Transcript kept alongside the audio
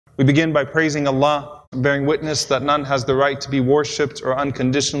We begin by praising Allah, bearing witness that none has the right to be worshipped or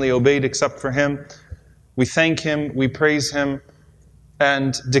unconditionally obeyed except for Him. We thank Him, we praise Him,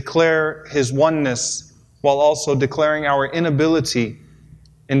 and declare His oneness, while also declaring our inability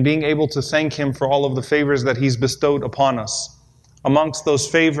in being able to thank Him for all of the favors that He's bestowed upon us. Amongst those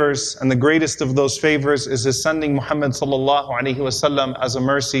favors, and the greatest of those favors, is His sending Muhammad sallallahu alaihi wasallam as a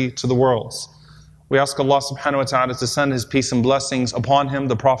mercy to the worlds. We ask Allah subhanahu wa ta'ala to send His peace and blessings upon Him,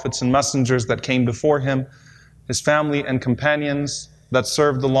 the prophets and messengers that came before Him, His family and companions that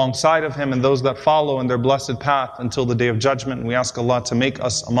served alongside of Him, and those that follow in their blessed path until the Day of Judgment. And we ask Allah to make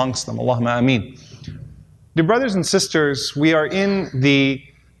us amongst them. Allahumma ameen. Dear brothers and sisters, we are in the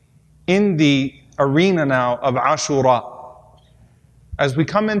arena now of Ashura. As we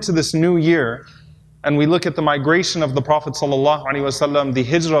come into this new year, and we look at the migration of the Prophet ﷺ, the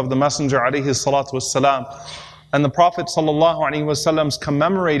hijrah of the Messenger ﷺ, and the Prophet ﷺ's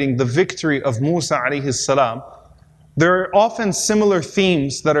commemorating the victory of Musa ﷺ, there are often similar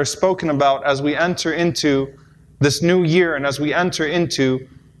themes that are spoken about as we enter into this new year and as we enter into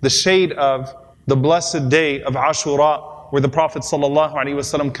the shade of the blessed day of Ashura, where the Prophet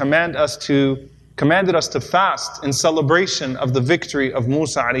ﷺ commanded us to fast in celebration of the victory of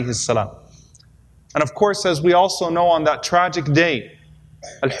Musa ﷺ. And of course, as we also know, on that tragic day,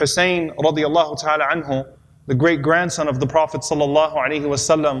 Al-Husayn radiyallahu ta'ala anhu, the great grandson of the Prophet sallallahu alaihi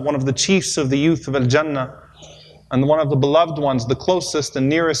wasallam, one of the chiefs of the youth of Al-Jannah, and one of the beloved ones, the closest and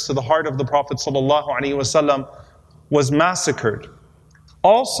nearest to the heart of the Prophet sallallahu alaihi wasallam, was massacred.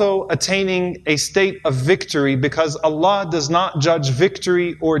 Also attaining a state of victory, because Allah does not judge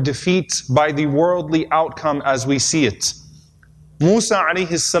victory or defeat by the worldly outcome as we see it. Musa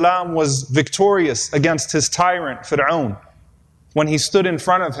alayhi salam was victorious against his tyrant Fir'aun when he stood in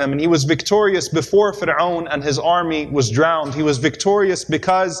front of him, and he was victorious before Fir'aun and his army was drowned. He was victorious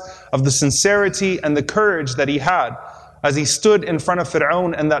because of the sincerity and the courage that he had as he stood in front of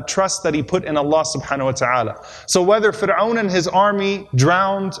Fir'aun, and that trust that he put in Allah subhanahu wa ta'ala. So whether Fir'aun and his army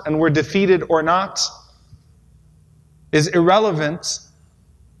drowned and were defeated or not is irrelevant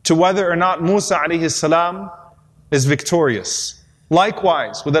to whether or not Musa alayhi salam is victorious.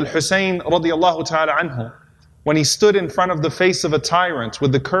 Likewise, with Al-Husayn radiyallahu ta'ala anhu, when he stood in front of the face of a tyrant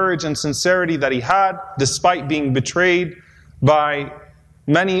with the courage and sincerity that he had, despite being betrayed by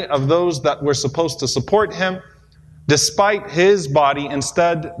many of those that were supposed to support him, despite his body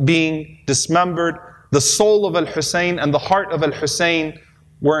instead being dismembered, the soul of Al-Husayn and the heart of Al-Husayn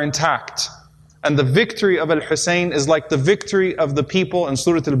were intact. And the victory of Al-Husayn is like the victory of the people in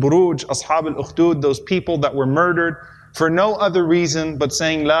Surah Al-Buruj, Ashab al-Ukhdud, those people that were murdered for no other reason but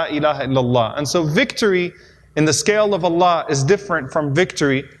saying La ilaha illallah. And so victory in the scale of Allah is different from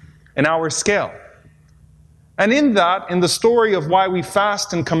victory in our scale. And in that, in the story of why we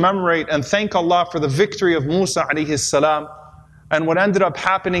fast and commemorate and thank Allah for the victory of Musa alayhi salam, and what ended up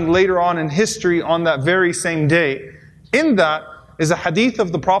happening later on in history on that very same day, in that is a hadith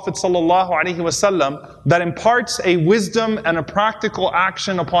of the Prophet ﷺ that imparts a wisdom and a practical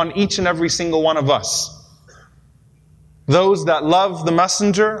action upon each and every single one of us. Those that love the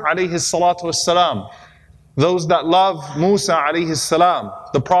Messenger alayhi salatu wassalam, those that love Musa alayhi salam,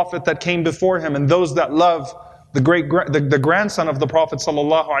 the Prophet that came before him, and those that love the grandson of the Prophet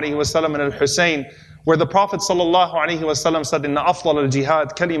sallallahu alaihi wasallam, and Al-Husayn, where the Prophet sallallahu alaihi wasallam said, "Inna afdal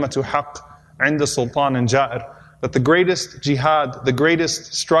al-jihad kalimatu haqq 'inda sultanin ja'ir," that the greatest jihad, the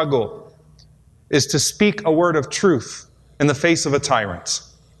greatest struggle, is to speak a word of truth in the face of a tyrant,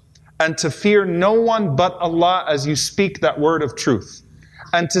 and to fear no one but Allah as you speak that word of truth,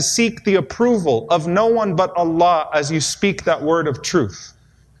 and to seek the approval of no one but Allah as you speak that word of truth.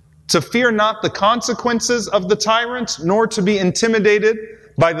 To fear not the consequences of the tyrant, nor to be intimidated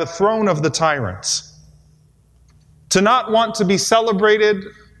by the throne of the tyrant. To not want to be celebrated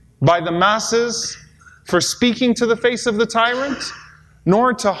by the masses for speaking to the face of the tyrant,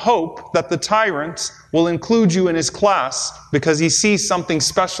 nor to hope that the tyrant will include you in his class because he sees something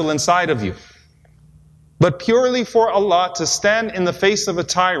special inside of you. But purely for Allah to stand in the face of a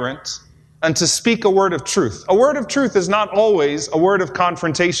tyrant and to speak a word of truth. A word of truth is not always a word of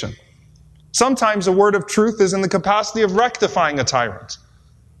confrontation. Sometimes a word of truth is in the capacity of rectifying a tyrant.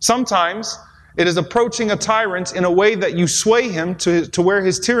 Sometimes it is approaching a tyrant in a way that you sway him to where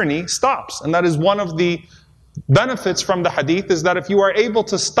his tyranny stops. And that is one of the benefits from the hadith, is that if you are able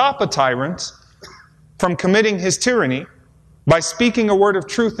to stop a tyrant from committing his tyranny by speaking a word of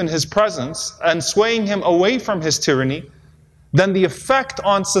truth in his presence and swaying him away from his tyranny, then the effect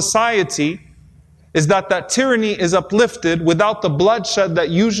on society is that that tyranny is uplifted without the bloodshed that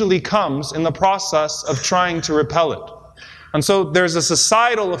usually comes in the process of trying to repel it. And so there's a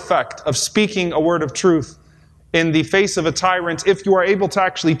societal effect of speaking a word of truth in the face of a tyrant if you are able to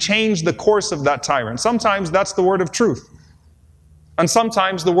actually change the course of that tyrant. Sometimes that's the word of truth. And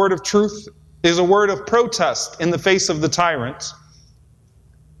sometimes the word of truth is a word of protest in the face of the tyrant.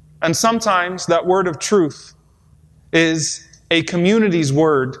 And sometimes that word of truth is a community's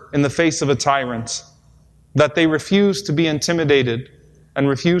word in the face of a tyrant, that they refuse to be intimidated and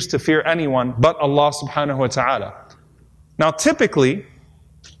refuse to fear anyone but Allah subhanahu wa ta'ala. Now typically,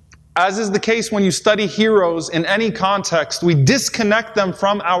 as is the case when you study heroes in any context, we disconnect them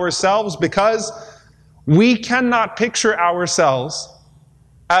from ourselves because we cannot picture ourselves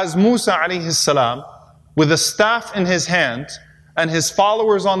as Musa alayhi salam with a staff in his hand and his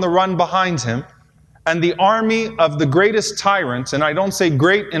followers on the run behind him and the army of the greatest tyrant, and I don't say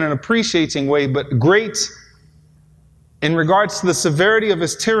great in an appreciating way, but great in regards to the severity of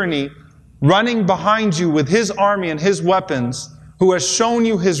his tyranny, running behind you with his army and his weapons, who has shown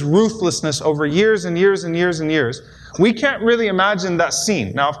you his ruthlessness over years and years and years and years. We can't really imagine that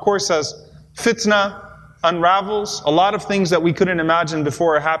scene. Now, of course, as fitna unravels, a lot of things that we couldn't imagine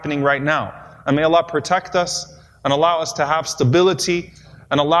before are happening right now. And may Allah protect us and allow us to have stability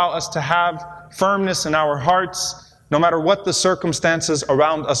and allow us to have firmness in our hearts, no matter what the circumstances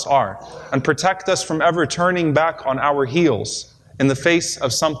around us are. And protect us from ever turning back on our heels in the face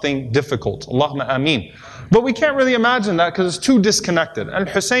of something difficult. Allahumma ameen. But we can't really imagine that because it's too disconnected.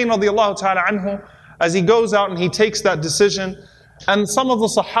 Al-Hussein radiallahu ta'ala anhu, as he goes out and he takes that decision, and some of the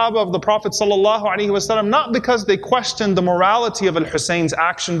Sahaba of the Prophet sallallahu alaihi wasallam, not because they questioned the morality of Al-Hussein's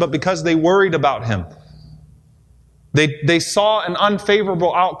action, but because they worried about him. They saw an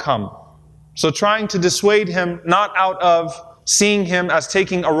unfavorable outcome. So trying to dissuade him, not out of seeing him as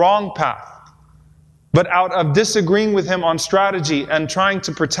taking a wrong path, but out of disagreeing with him on strategy and trying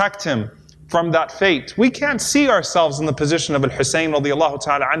to protect him from that fate. We can't see ourselves in the position of Al-Hussein radiallahu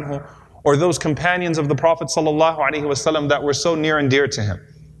ta'ala anhu or those companions of the Prophet sallallahu alaihi wasallam that were so near and dear to him.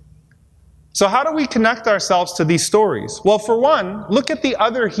 So how do we connect ourselves to these stories? Well, for one, look at the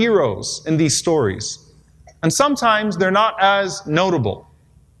other heroes in these stories. And sometimes they're not as notable.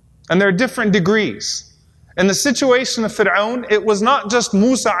 And there are different degrees. In the situation of Fir'aun, it was not just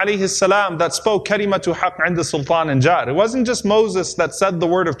Musa alayhi salam that spoke kalimatu haqq 'inda sultan and jar. It wasn't just Moses that said the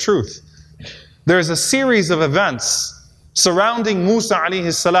word of truth. There's a series of events surrounding Musa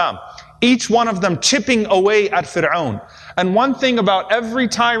alayhi salam, each one of them chipping away at Fir'aun. And one thing about every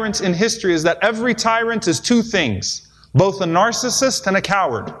tyrant in history is that every tyrant is two things, both a narcissist and a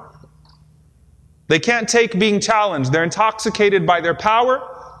coward. They can't take being challenged. They're intoxicated by their power,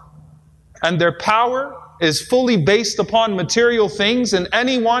 and their power is fully based upon material things, and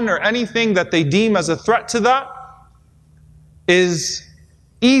anyone or anything that they deem as a threat to that is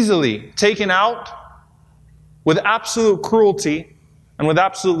easily taken out with absolute cruelty and with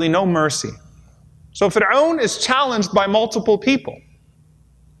absolutely no mercy. So Fir'aun is challenged by multiple people.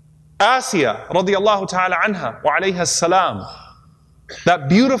 Asiya radiallahu ta'ala anha wa alayha salam, that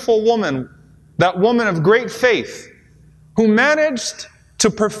beautiful woman, that woman of great faith, who managed to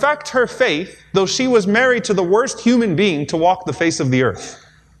perfect her faith, though she was married to the worst human being to walk the face of the earth.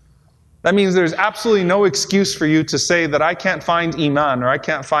 That means there's absolutely no excuse for you to say that I can't find iman or I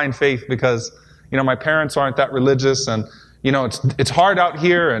can't find faith because, my parents aren't that religious and, it's hard out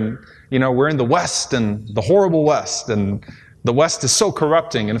here and, we're in the West and the horrible West and the West is so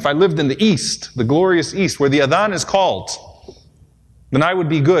corrupting. And if I lived in the East, the glorious East, where the adhan is called, then I would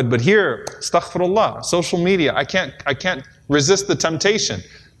be good. But here, astaghfirullah, social media, I can't resist the temptation.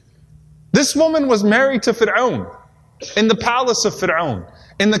 This woman was married to Fir'aun, in the palace of Fir'aun,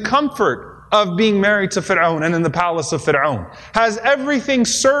 in the comfort of being married to Fir'aun and in the palace of Fir'aun, has everything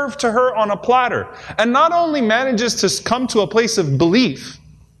served to her on a platter, and not only manages to come to a place of belief,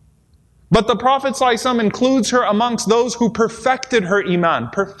 but the Prophet ﷺ includes her amongst those who perfected her iman,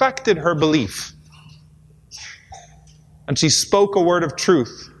 perfected her belief. And she spoke a word of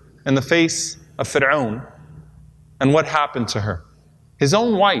truth in the face of Fir'aun. And what happened to her? His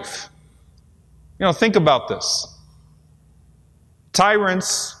own wife. Think about this.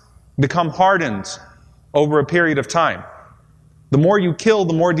 Tyrants become hardened over a period of time. The more you kill,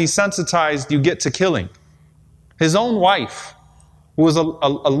 the more desensitized you get to killing. His own wife, who was a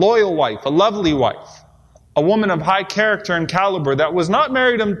loyal wife, a lovely wife, a woman of high character and caliber that was not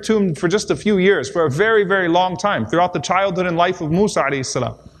married to him for just a few years, for a very, very long time, throughout the childhood and life of Musa alayhi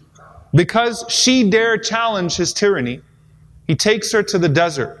salam. Because she dared challenge his tyranny, he takes her to the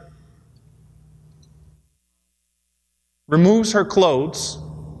desert, removes her clothes,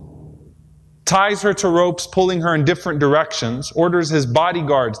 ties her to ropes, pulling her in different directions, orders his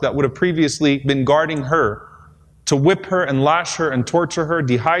bodyguards that would have previously been guarding her to whip her and lash her and torture her,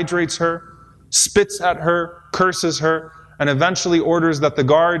 dehydrates her, spits at her, curses her, and eventually orders that the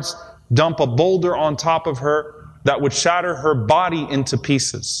guards dump a boulder on top of her that would shatter her body into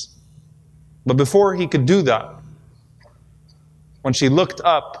pieces. But before he could do that, when she looked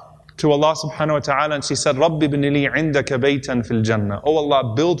up to Allah subhanahu wa ta'ala and she said, Rabbi ibn li indaka baytan fil jannah. Oh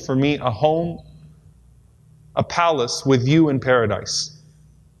Allah, build for me a home, a palace with you in paradise.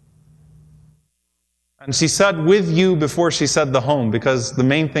 And she said with you before she said the home, because the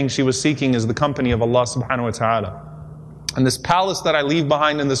main thing she was seeking is the company of Allah subhanahu wa ta'ala. And this palace that I leave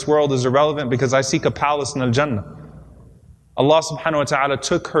behind in this world is irrelevant because I seek a palace in Al-Jannah. Allah subhanahu wa ta'ala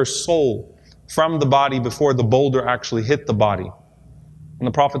took her soul from the body before the boulder actually hit the body. And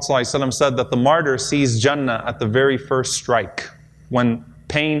the Prophet ﷺ said that the martyr sees Jannah at the very first strike. When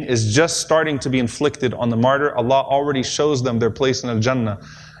pain is just starting to be inflicted on the martyr, Allah already shows them their place in Al-Jannah.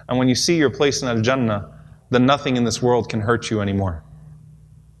 And when you see your place in Al-Jannah, then nothing in this world can hurt you anymore.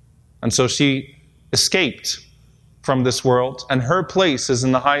 And so she escaped from this world, and her place is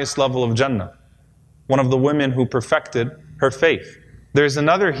in the highest level of Jannah. One of the women who perfected her faith. There's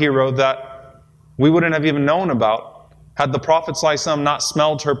another hero that we wouldn't have even known about had the Prophet ﷺ not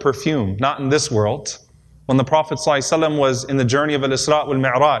smelled her perfume, not in this world. When the Prophet ﷺ was in the journey of Al-Isra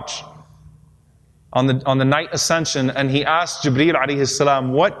wal-Mi'raj, on the night ascension, and he asked Jibreel alayhi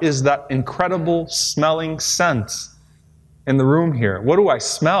salam, what is that incredible smelling scent in the room here? What do I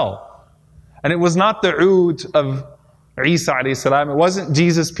smell? And it was not the oud of Isa alayhi salam. It wasn't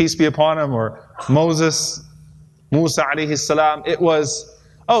Jesus, peace be upon him, or Moses, Musa alayhi salam. It was,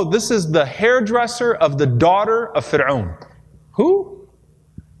 oh, this is the hairdresser of the daughter of Fir'aun. Who?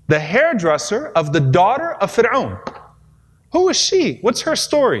 The hairdresser of the daughter of Fir'aun. Who is she? What's her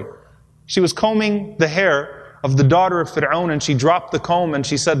story? She was combing the hair of the daughter of Fir'aun, and she dropped the comb and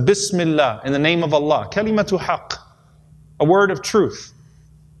she said, Bismillah, in the name of Allah. Kalimatu haqq, a word of truth.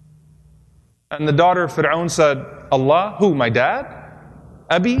 And the daughter of Fir'aun said, Allah, who, my dad?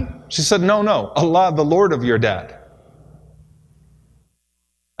 Abi? She said, no, Allah, the Lord of your dad.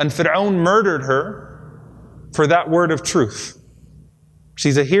 And Fir'aun murdered her for that word of truth.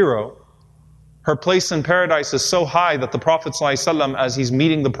 She's a hero. Her place in paradise is so high that the Prophet ﷺ, as he's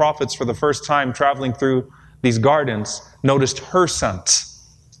meeting the prophets for the first time, traveling through these gardens, noticed her scent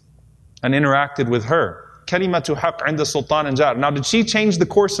and interacted with her. Kalimatu haqq inda sultan jar. Now, did she change the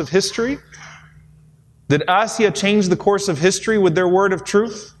course of history? Did Asya change the course of history with their word of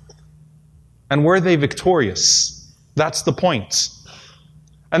truth? And were they victorious? That's the point.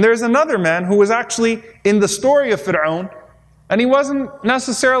 And there's another man who was actually in the story of Fir'aun, and he wasn't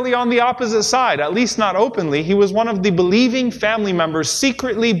necessarily on the opposite side, at least not openly. He was one of the believing family members,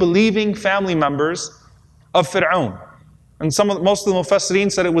 secretly believing family members of Fir'aun. And most of the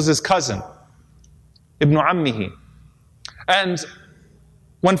Mufassirin said it was his cousin, Ibn Ammihi. And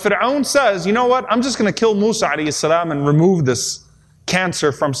when Fir'aun says, you know what, I'm just going to kill Musa alayhi salam and remove this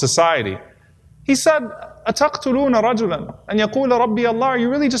cancer from society, he said, أَتَقْتُلُونَ رَجُلًا أَنْ يَقُولَ رَبِّي اللَّهِ. Are you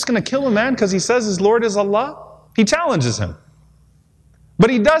really just going to kill a man because he says his Lord is Allah? He challenges him. But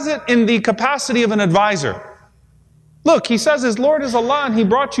he does it in the capacity of an advisor. Look, he says his Lord is Allah and he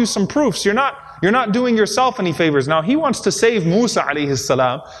brought you some proofs. You're not doing yourself any favors. Now he wants to save Musa alayhi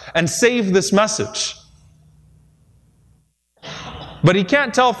salam and save this message. But he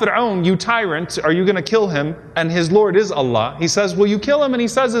can't tell Fir'aun, you tyrant, are you going to kill him? And his Lord is Allah. He says, will you kill him? And he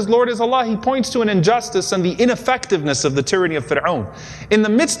says his Lord is Allah. He points to an injustice and the ineffectiveness of the tyranny of Fir'aun. In the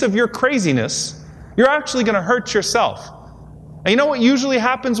midst of your craziness, you're actually going to hurt yourself. And you know what usually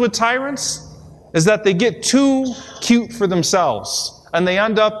happens with tyrants? Is that they get too cute for themselves. And they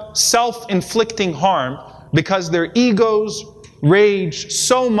end up self-inflicting harm because their egos rage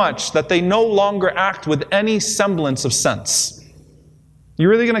so much that they no longer act with any semblance of sense. You're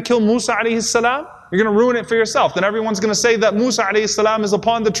really going to kill Musa alayhi salam? You're going to ruin it for yourself. Then everyone's going to say that Musa alayhi salam is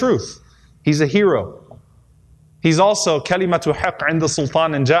upon the truth. He's a hero. He's also kalimatu haqq inda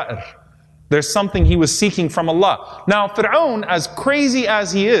sultan ja'ir. There's something he was seeking from Allah. Now, Fir'aun, as crazy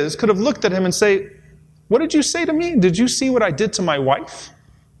as he is, could have looked at him and say, what did you say to me? Did you see what I did to my wife?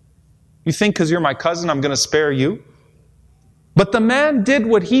 You think because you're my cousin, I'm going to spare you? But the man did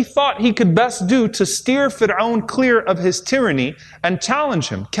what he thought he could best do to steer Fir'aun clear of his tyranny and challenge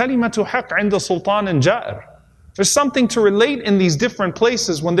him. Kalimatu haqq inda sultan ja'ir. There's something to relate in these different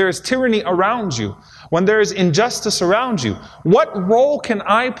places when there is tyranny around you, when there is injustice around you. What role can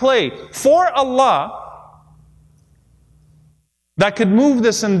I play for Allah that could move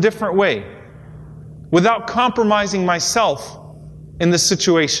this in a different way without compromising myself in this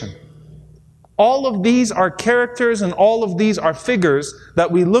situation? All of these are characters and all of these are figures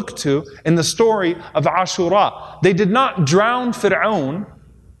that we look to in the story of Ashura. They did not drown Fir'aun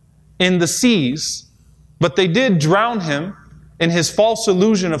in the seas, but they did drown him in his false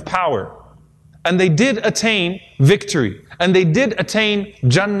illusion of power. And they did attain victory. And they did attain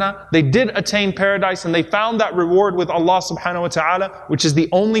Jannah. They did attain paradise. And they found that reward with Allah subhanahu wa ta'ala, which is the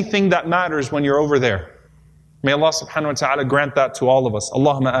only thing that matters when you're over there. May Allah subhanahu wa ta'ala grant that to all of us.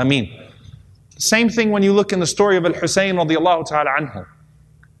 Allahumma ameen. Same thing when you look in the story of Al-Husayn radiallahu ta'ala anhu.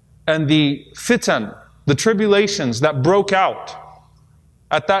 And the fitan, the tribulations that broke out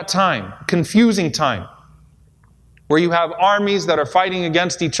at that time, confusing time, where you have armies that are fighting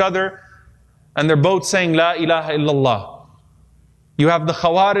against each other, and they're both saying, La ilaha illallah. You have the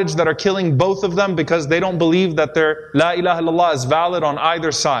Khawarij that are killing both of them because they don't believe that their La ilaha illallah is valid on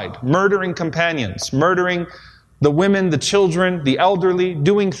either side. Murdering companions, murdering the women, the children, the elderly,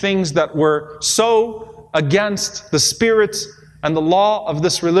 doing things that were so against the spirit and the law of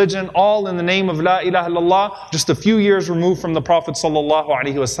this religion, all in the name of La ilaha illallah, just a few years removed from the Prophet sallallahu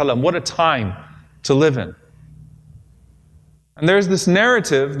alaihi wasallam. What a time to live in. And there's this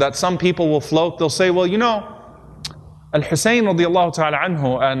narrative that some people will float. They'll say, well, you know, Al-Husayn radiallahu ta'ala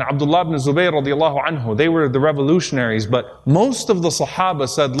anhu and Abdullah ibn Zubayr radiallahu anhu, they were the revolutionaries, but most of the Sahaba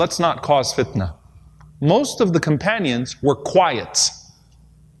said, let's not cause fitna. Most of the companions were quiet.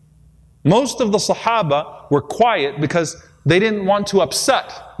 Most of the Sahaba were quiet because they didn't want to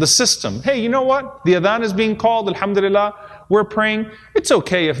upset the system. Hey, you know what? The adhan is being called, alhamdulillah, we're praying. It's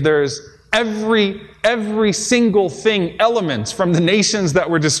okay if there's every single thing, elements from the nations that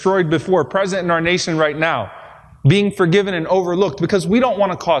were destroyed before, present in our nation right now, being forgiven and overlooked, because we don't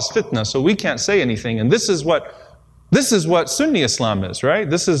want to cause fitna, so we can't say anything. And this is what Sunni Islam is, right?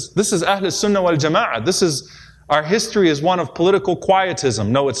 This is Ahl Sunnah wal Jama'ah. Our history is one of political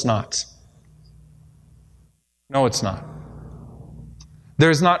quietism. No, it's not. No, it's not.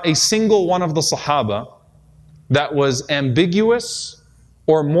 There's not a single one of the Sahaba that was ambiguous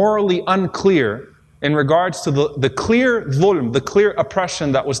or morally unclear in regards to the clear dhulm, the clear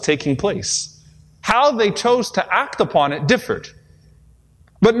oppression that was taking place. How they chose to act upon it differed.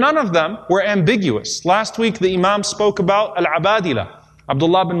 But none of them were ambiguous. Last week the Imam spoke about Al-Abadila,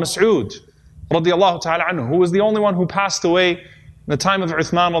 Abdullah bin Mas'ud, radiallahu ta'ala anhu, who was the only one who passed away in the time of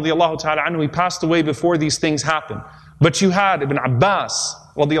Uthman, radiallahu ta'ala anhu. He passed away before these things happened. But you had Ibn Abbas,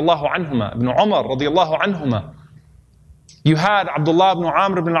 radiallahu anhuma, Ibn Umar, radiallahu anhuma. You had Abdullah ibn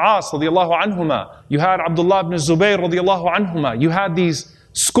Amr ibn al-As radiallahu anhuma. You had Abdullah ibn Zubayr radiallahu anhuma. You had these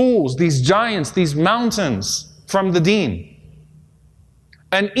schools, these giants, these mountains from the deen.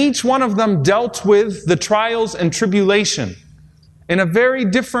 And each one of them dealt with the trials and tribulation in a very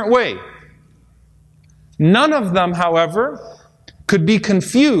different way. None of them, however, could be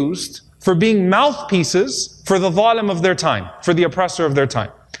confused for being mouthpieces for the zalim of their time, for the oppressor of their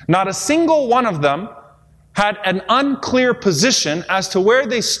time. Not a single one of them had an unclear position as to where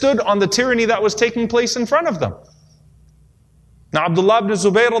they stood on the tyranny that was taking place in front of them. Now Abdullah ibn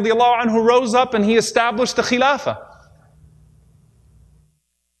Zubayr radiallahu anhu rose up and he established the Khilafah.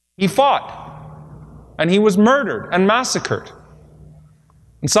 He fought and he was murdered and massacred.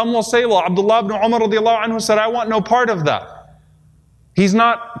 And some will say, well, Abdullah ibn Umar radiallahu anhu said, I want no part of that. He's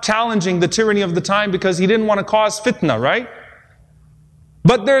not challenging the tyranny of the time because he didn't want to cause fitna, right?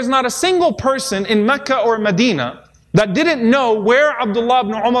 But there's not a single person in Mecca or Medina that didn't know where Abdullah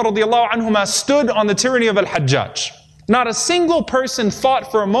ibn Umar radiallahu anhuma stood on the tyranny of Al-Hajjaj. Not a single person thought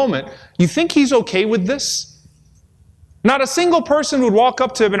for a moment, you think he's okay with this? Not a single person would walk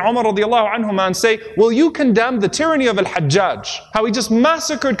up to Ibn Umar radiallahu anhuma and say, will you condemn the tyranny of Al-Hajjaj? How he just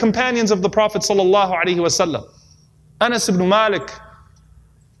massacred companions of the Prophet sallallahu alaihi wasallam. Anas ibn Malik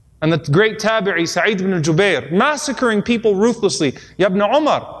and the great tabi'i Sa'id ibn Jubair, massacring people ruthlessly. Ya Ibn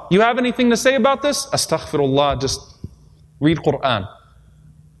Umar, you have anything to say about this? Astaghfirullah, just read Quran.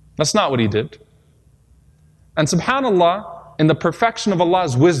 That's not what he did. And subhanallah, in the perfection of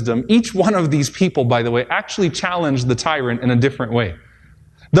Allah's wisdom, each one of these people, by the way, actually challenged the tyrant in a different way.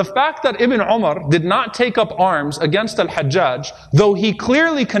 The fact that Ibn Umar did not take up arms against Al-Hajjaj, though he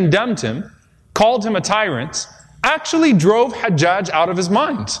clearly condemned him, called him a tyrant, actually drove Hajjaj out of his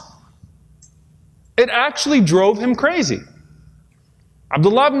mind. It actually drove him crazy.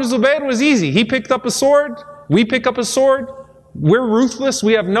 Abdullah ibn Zubayr was easy. He picked up a sword. We pick up a sword. We're ruthless.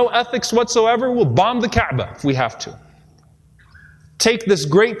 We have no ethics whatsoever. We'll bomb the Kaaba if we have to. Take this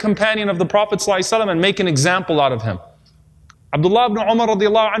great companion of the Prophet ﷺ and make an example out of him. Abdullah ibn Umar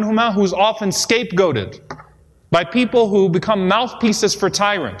radiallahu anhuma, who's often scapegoated by people who become mouthpieces for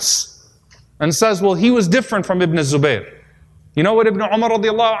tyrants and says, well, he was different from Ibn Zubayr. You know what Ibn Umar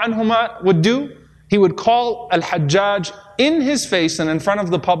radiallahu anhuma would do? He would call Al-Hajjaj in his face and in front of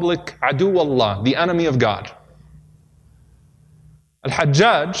the public, Adu Allah, the enemy of God.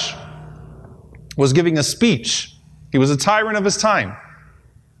 Al-Hajjaj was giving a speech. He was a tyrant of his time.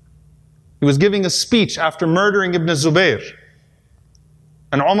 He was giving a speech after murdering Ibn Zubayr.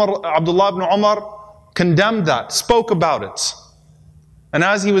 And Abdullah ibn Umar condemned that, spoke about it. And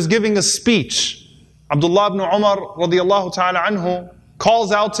as he was giving a speech, Abdullah ibn Umar radiallahu ta'ala anhu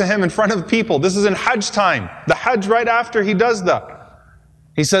calls out to him in front of people. This is in Hajj time. The Hajj right after he does that.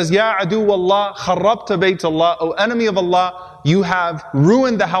 He says, Ya adu Allah, kharrabta bayt Allah, O enemy of Allah, you have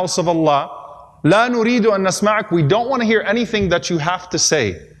ruined the house of Allah. La nuridu an nasma'ak, we don't want to hear anything that you have to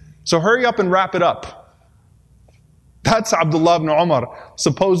say. So hurry up and wrap it up. That's Abdullah ibn Umar,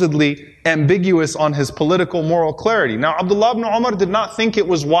 supposedly ambiguous on his political moral clarity. Now Abdullah ibn Umar did not think it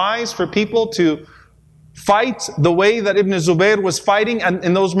was wise for people to fight the way that Ibn Zubayr was fighting and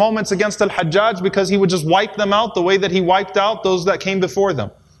in those moments against Al-Hajjaj, because he would just wipe them out the way that he wiped out those that came before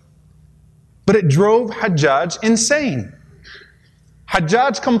them. But it drove Hajjaj insane.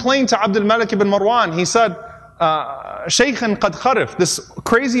 Hajjaj complained to Abdul Malik ibn Marwan. He said, Shaykhan qad kharif, this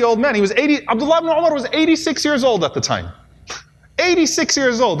crazy old man. Abdullah ibn Umar was 86 years old at the time. 86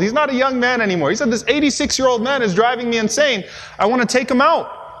 years old. He's not a young man anymore. He said, this 86-year-old man is driving me insane. I want to take him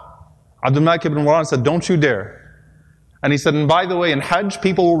out. Abdul Malik ibn Marwan said, don't you dare. And he said, and by the way, in Hajj,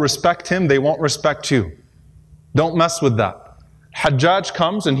 people will respect him, they won't respect you. Don't mess with that. Hajjaj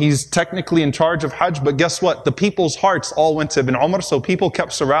comes and he's technically in charge of Hajj, but guess what? The people's hearts all went to Ibn Umar, so people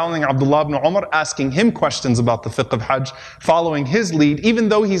kept surrounding Abdullah ibn Umar, asking him questions about the fiqh of Hajj, following his lead, even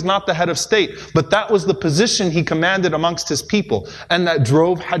though he's not the head of state. But that was the position he commanded amongst his people, and that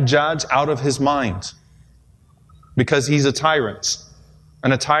drove Hajjaj out of his mind. Because he's a tyrant.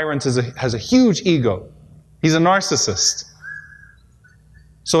 And a tyrant has a huge ego. He's a narcissist.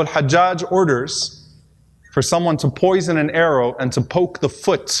 So Al-Hajjaj orders for someone to poison an arrow and to poke the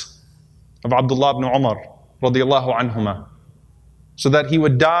foot of Abdullah ibn Umar radiallahu anhuma, so that he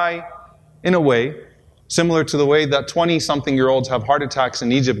would die in a way similar to the way that 20-something-year-olds have heart attacks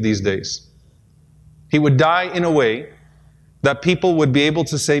in Egypt these days. He would die in a way that people would be able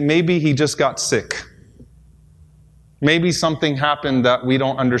to say, maybe he just got sick. Maybe something happened that we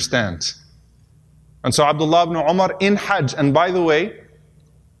don't understand. And so Abdullah ibn Umar in Hajj, and by the way,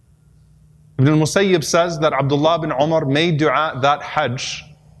 Ibn al-Musayyib says that Abdullah ibn Umar made dua that Hajj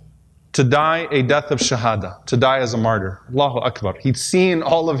to die a death of shahada, to die as a martyr. Allahu Akbar. He'd seen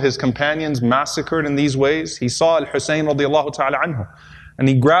all of his companions massacred in these ways. He saw Al-Husayn radiallahu ta'ala anhu. And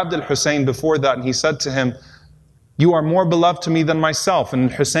he grabbed Al-Husayn before that and he said to him, you are more beloved to me than myself.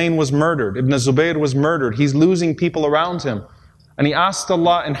 And Hussein was murdered. Ibn Zubayr was murdered. He's losing people around him. And he asked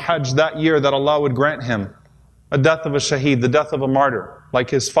Allah in Hajj that year that Allah would grant him a death of a shaheed, the death of a martyr, like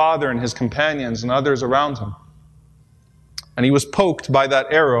his father and his companions and others around him. And he was poked by that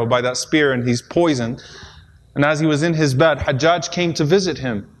arrow, by that spear, and he's poisoned. And as he was in his bed, Hajjaj came to visit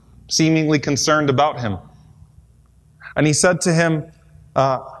him, seemingly concerned about him. And he said to him,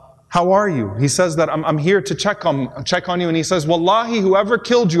 how are you? He says that I'm here to check on you. And he says, Wallahi, whoever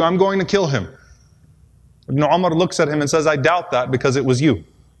killed you, I'm going to kill him. Ibn Umar looks at him and says, I doubt that because it was you.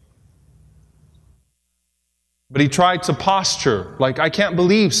 But he tried to posture, like, I can't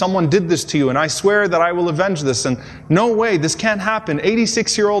believe someone did this to you, and I swear that I will avenge this, and no way, this can't happen.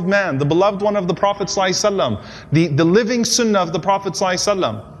 86-year-old man, the beloved one of the Prophet ﷺ, the living sunnah of the Prophet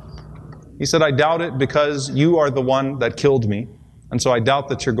ﷺ. He said, I doubt it because you are the one that killed me, and so I doubt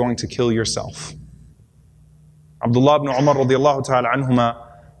that you're going to kill yourself. Abdullah ibn Umar radiallahu ta'ala anhuma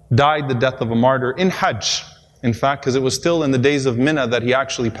died the death of a martyr in Hajj, in fact, because it was still in the days of Mina that he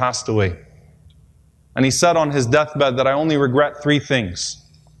actually passed away. And he said on his deathbed that I only regret 3 things.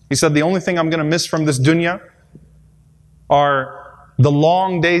 He said, the only thing I'm going to miss from this dunya are the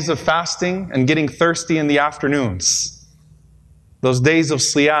long days of fasting and getting thirsty in the afternoons. Those days of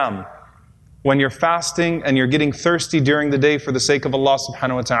siyam, when you're fasting and you're getting thirsty during the day for the sake of Allah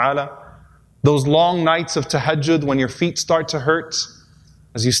subhanahu wa ta'ala. Those long nights of tahajjud when your feet start to hurt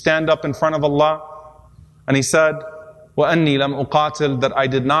as you stand up in front of Allah. And he said, وَأَنِّي لَمْ أُقَاتِلْ, that I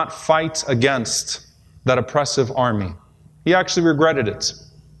did not fight against that oppressive army. He actually regretted it.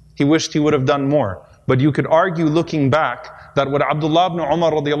 He wished he would have done more. But you could argue looking back that what Abdullah ibn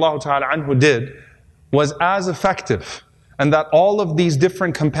Umar radiallahu ta'ala anhu did was as effective, and that all of these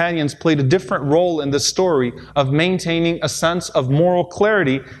different companions played a different role in the story of maintaining a sense of moral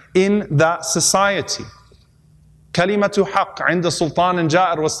clarity in that society. Kalimatu haqq inda sultan and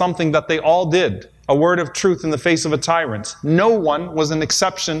ja'ir was something that they all did. a word of truth in the face of a tyrant. No one was an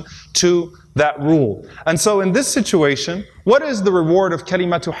exception to that rule. And so in this situation, what is the reward of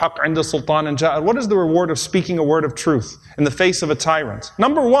kalimatu haqq inda sultan ja'ir? What is the reward of speaking a word of truth in the face of a tyrant?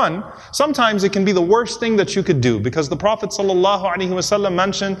 Number one, sometimes it can be the worst thing that you could do, because the Prophet ﷺ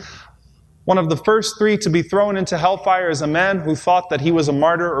mentioned one of the first three to be thrown into hellfire is a man who thought that he was a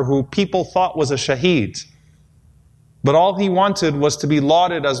martyr, or who people thought was a shaheed. But all he wanted was to be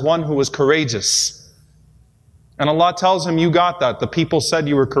lauded as one who was courageous. And Allah tells him, you got that. The people said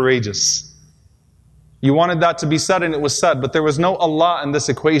you were courageous. You wanted that to be said, and it was said, but there was no Allah in this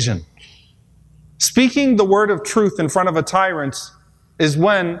equation. Speaking the word of truth in front of a tyrant is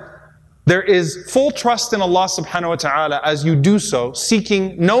when there is full trust in Allah subhanahu wa ta'ala as you do so,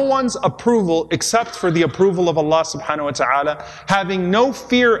 seeking no one's approval except for the approval of Allah subhanahu wa ta'ala, having no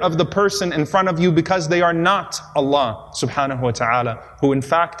fear of the person in front of you because they are not Allah subhanahu wa ta'ala, who in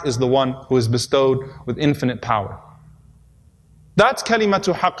fact is the one who is bestowed with infinite power. That's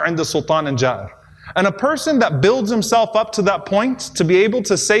kalimatu haqq inda sultan ja'ir. And a person that builds himself up to that point, to be able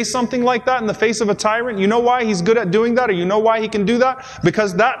to say something like that in the face of a tyrant, you know why he's good at doing that, or you know why he can do that?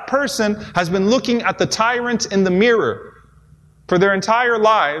 Because that person has been looking at the tyrant in the mirror for their entire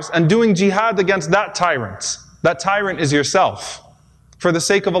lives and doing jihad against that tyrant. That tyrant is yourself, for the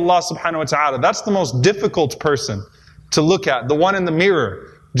sake of Allah subhanahu wa ta'ala. That's the most difficult person to look at, the one in the mirror.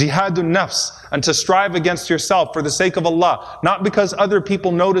 Jihadun nafs, and to strive against yourself for the sake of Allah, not because other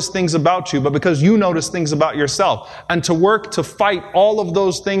people notice things about you, but because you notice things about yourself, and to work to fight all of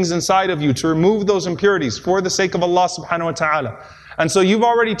those things inside of you, to remove those impurities for the sake of Allah subhanahu wa ta'ala. And so you've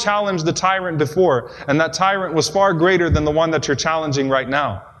already challenged the tyrant before, and that tyrant was far greater than the one that you're challenging right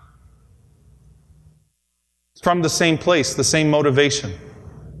now. From the same place, the same motivation.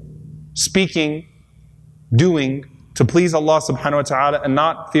 Speaking, doing, to please Allah subhanahu wa ta'ala, and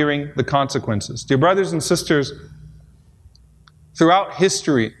not fearing the consequences. Dear brothers and sisters, throughout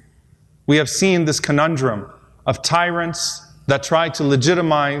history, we have seen this conundrum of tyrants that try to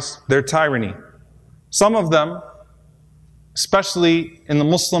legitimize their tyranny. Some of them, especially in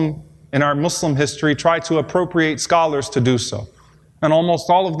our Muslim history, try to appropriate scholars to do so. And almost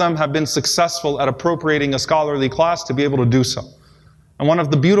all of them have been successful at appropriating a scholarly class to be able to do so. And one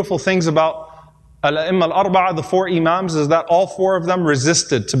of the beautiful things about Al-A'imma al-Arba'a, the four Imams, is that all four of them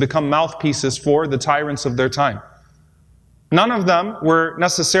resisted to become mouthpieces for the tyrants of their time. None of them were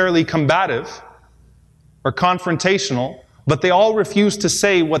necessarily combative or confrontational, but they all refused to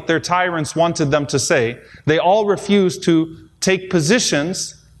say what their tyrants wanted them to say. They all refused to take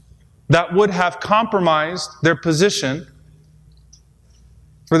positions that would have compromised their position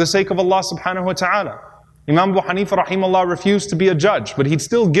for the sake of Allah subhanahu wa ta'ala. Imam Abu Hanifa rahimahullah refused to be a judge, but he'd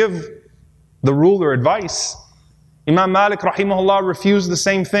still give the ruler advice. Imam Malik rahimahullah refused the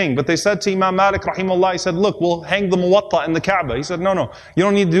same thing, but they said to Imam Malik rahimahullah, he said, look, we'll hang the Muwatta in the Kaaba. He said, no, you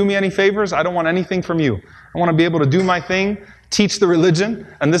don't need to do me any favors. I don't want anything from you. I want to be able to do my thing, teach the religion,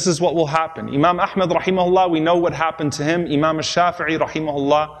 and this is what will happen. Imam Ahmad rahimahullah, we know what happened to him. Imam al-Shafi'i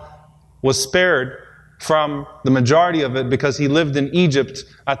rahimahullah was spared from the majority of it because he lived in Egypt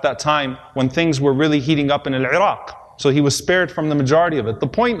at that time when things were really heating up in Iraq. So he was spared from the majority of it. The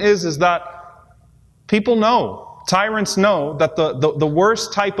point is that people know, tyrants know, that the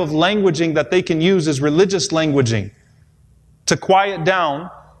worst type of languaging that they can use is religious languaging to quiet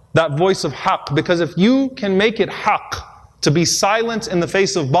down that voice of haqq. Because if you can make it haqq to be silent in the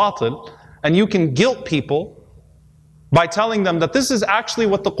face of batil, and you can guilt people by telling them that this is actually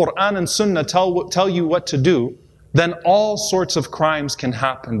what the Quran and Sunnah tell you what to do, then all sorts of crimes can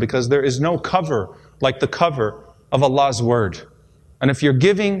happen, because there is no cover like the cover of Allah's word. And if you're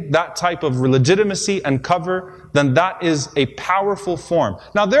giving that type of legitimacy and cover, then that is a powerful form.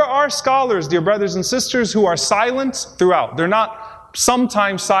 Now there are scholars, dear brothers and sisters, who are silent throughout. They're not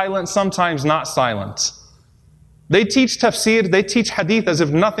sometimes silent, sometimes not silent. They teach tafsir, they teach hadith as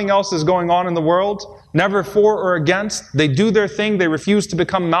if nothing else is going on in the world, never for or against. They do their thing, they refuse to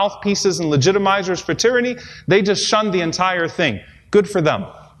become mouthpieces and legitimizers for tyranny. They just shun the entire thing. Good for them.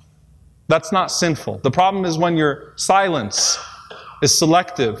 That's not sinful. The problem is when your silence is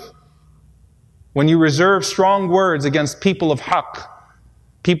selective, when you reserve strong words against people of haqq,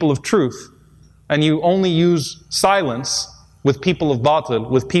 people of truth, and you only use silence with people of batil,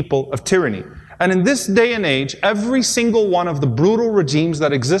 with people of tyranny. And in this day and age, every single one of the brutal regimes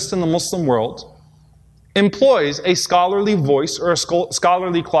that exist in the Muslim world employs a scholarly voice or a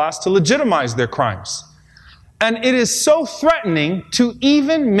scholarly class to legitimize their crimes. And it is so threatening to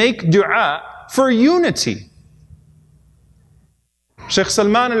even make dua for unity. Sheikh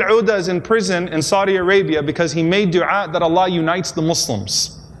Salman al-Auda is in prison in Saudi Arabia because he made dua that Allah unites the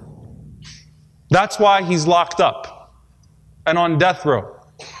Muslims. That's why he's locked up and on death row.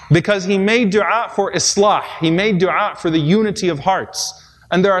 Because he made dua for islah. He made dua for the unity of hearts.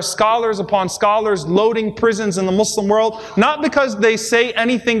 And there are scholars upon scholars loading prisons in the Muslim world, not because they say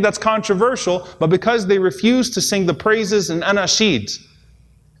anything that's controversial, but because they refuse to sing the praises and anashid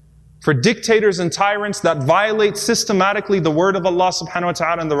for dictators and tyrants that violate systematically the word of Allah subhanahu wa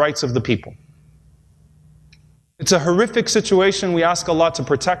ta'ala and the rights of the people. It's a horrific situation. We ask Allah to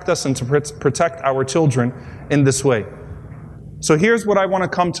protect us and to protect our children in this way. So here's what I want to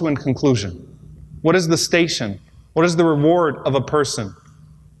come to in conclusion. What is the station? What is the reward of a person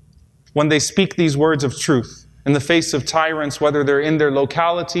when they speak these words of truth in the face of tyrants, whether they're in their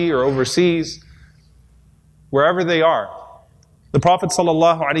locality or overseas, wherever they are? The Prophet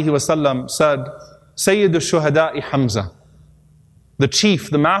ﷺ said, Sayyid al-Shuhada'i Hamza. The chief,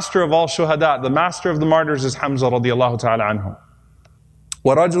 the master of all shuhada, the master of the martyrs is Hamza radiallahu ta'ala anhu.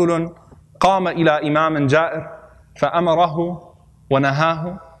 وَرَجُلٌ قَامَ إِلَى إِمَامٍ جَائِرٍ فَأَمَرَهُ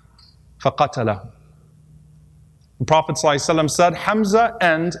وَنَهَاهُ فَقَتَلَهُ. The Prophet ﷺ said, Hamza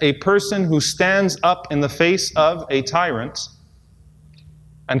and a person who stands up in the face of a tyrant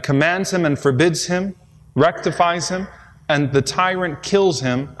and commands him and forbids him, rectifies him, and the tyrant kills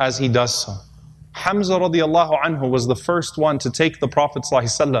him as he does so. Hamza radiallahu anhu was the first one to take the Prophet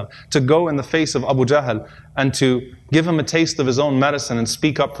ﷺ to go in the face of Abu Jahl and to give him a taste of his own medicine and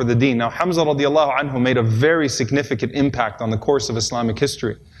speak up for the deen. Now Hamza radiallahu anhu made a very significant impact on the course of Islamic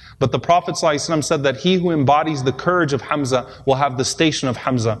history. But the Prophet ﷺ said that he who embodies the courage of Hamza will have the station of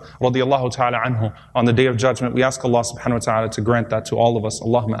Hamza radiallahu ta'ala anhu on the Day of Judgment. We ask Allah subhanahu wa ta'ala to grant that to all of us.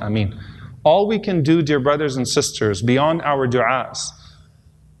 Allahumma ameen. All we can do, dear brothers and sisters, beyond our du'as,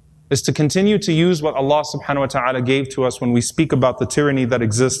 is to continue to use what Allah subhanahu wa ta'ala gave to us when we speak about the tyranny that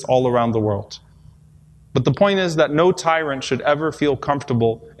exists all around the world. But the point is that no tyrant should ever feel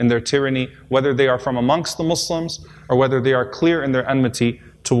comfortable in their tyranny, whether they are from amongst the Muslims or whether they are clear in their enmity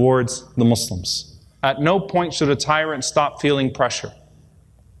towards the Muslims. At no point should a tyrant stop feeling pressure.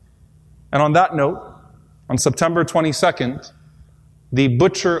 And on that note, on September 22nd, the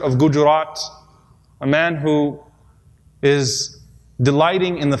butcher of Gujarat, a man who is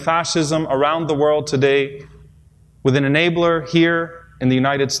delighting in the fascism around the world today, with an enabler here in the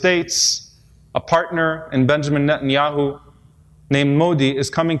United States, a partner in Benjamin Netanyahu named Modi, is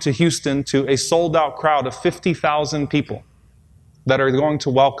coming to Houston to a sold-out crowd of 50,000 people that are going to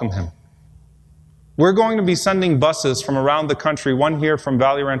welcome him. We're going to be sending buses from around the country, one here from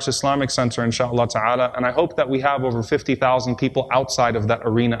Valley Ranch Islamic Center, inshallah ta'ala, and I hope that we have over 50,000 people outside of that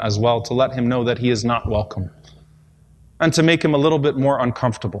arena as well to let him know that he is not welcome, and to make him a little bit more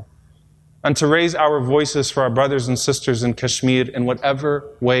uncomfortable, and to raise our voices for our brothers and sisters in Kashmir in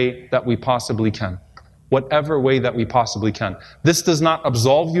whatever way that we possibly can. Whatever way that we possibly can. This does not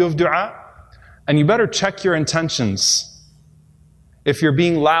absolve you of dua, and you better check your intentions. If you're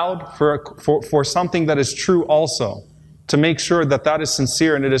being loud for something that is true also, to make sure that that is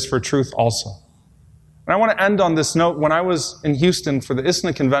sincere and it is for truth also. And I want to end on this note. When I was in Houston for the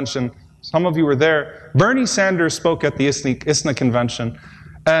ISNA convention, some of you were there, Bernie Sanders spoke at the ISNA convention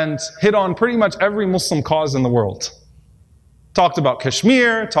and hit on pretty much every Muslim cause in the world. Talked about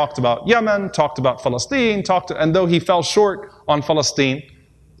Kashmir, talked about Yemen, talked about Palestine, and though he fell short on Palestine,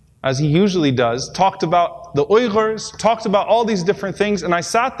 as he usually does, talked about the Uyghurs, talked about all these different things, and I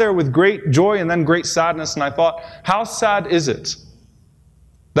sat there with great joy and then great sadness, and I thought, how sad is it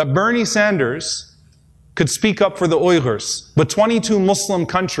that Bernie Sanders could speak up for the Uyghurs, but 22 Muslim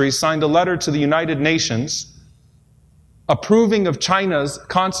countries signed a letter to the United Nations approving of China's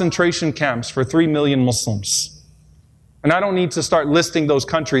concentration camps for 3 million Muslims. And I don't need to start listing those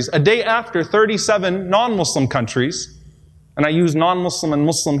countries. A day after, 37 non-Muslim countries, and I use non-Muslim and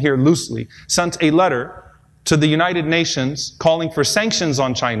Muslim here loosely, sent a letter to the United Nations calling for sanctions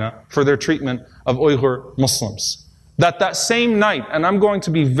on China for their treatment of Uyghur Muslims. That same night, and I'm going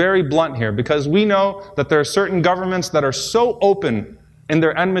to be very blunt here, because we know that there are certain governments that are so open in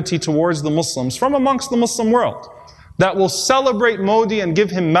their enmity towards the Muslims from amongst the Muslim world, that will celebrate Modi and give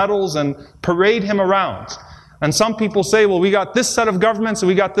him medals and parade him around. And some people say, well, we got this set of governments and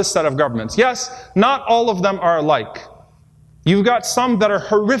we got this set of governments. Yes, not all of them are alike. You've got some that are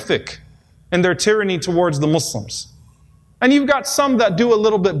horrific in their tyranny towards the Muslims. And you've got some that do a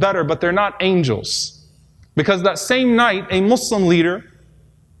little bit better, but they're not angels. Because that same night, a Muslim leader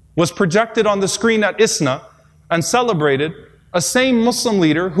was projected on the screen at ISNA and celebrated, a same Muslim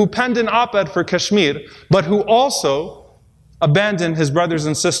leader who penned an op-ed for Kashmir, but who also abandoned his brothers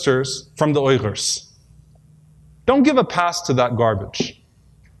and sisters from the Uyghurs. Don't give a pass to that garbage.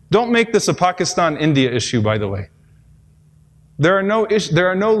 Don't make this a Pakistan-India issue, by the way. There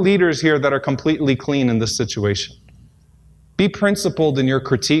are no leaders here that are completely clean in this situation. Be principled in your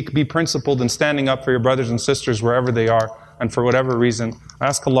critique. Be principled in standing up for your brothers and sisters wherever they are and for whatever reason. I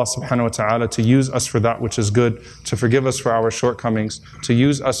ask Allah subhanahu wa ta'ala to use us for that which is good, to forgive us for our shortcomings, to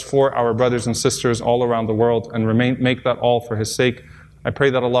use us for our brothers and sisters all around the world and make that all for His sake. I pray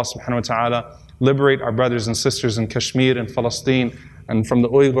that Allah subhanahu wa ta'ala liberate our brothers and sisters in Kashmir and Palestine and from the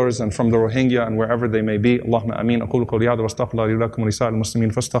Uyghurs and from the Rohingya and wherever they may be. Allahumma ameen. أقول قولي هذا واستغفر الله لي ولكم ولسائر المسلمين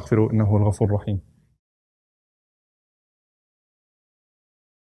فاستغفروا إنه هو الغفور الرحيم.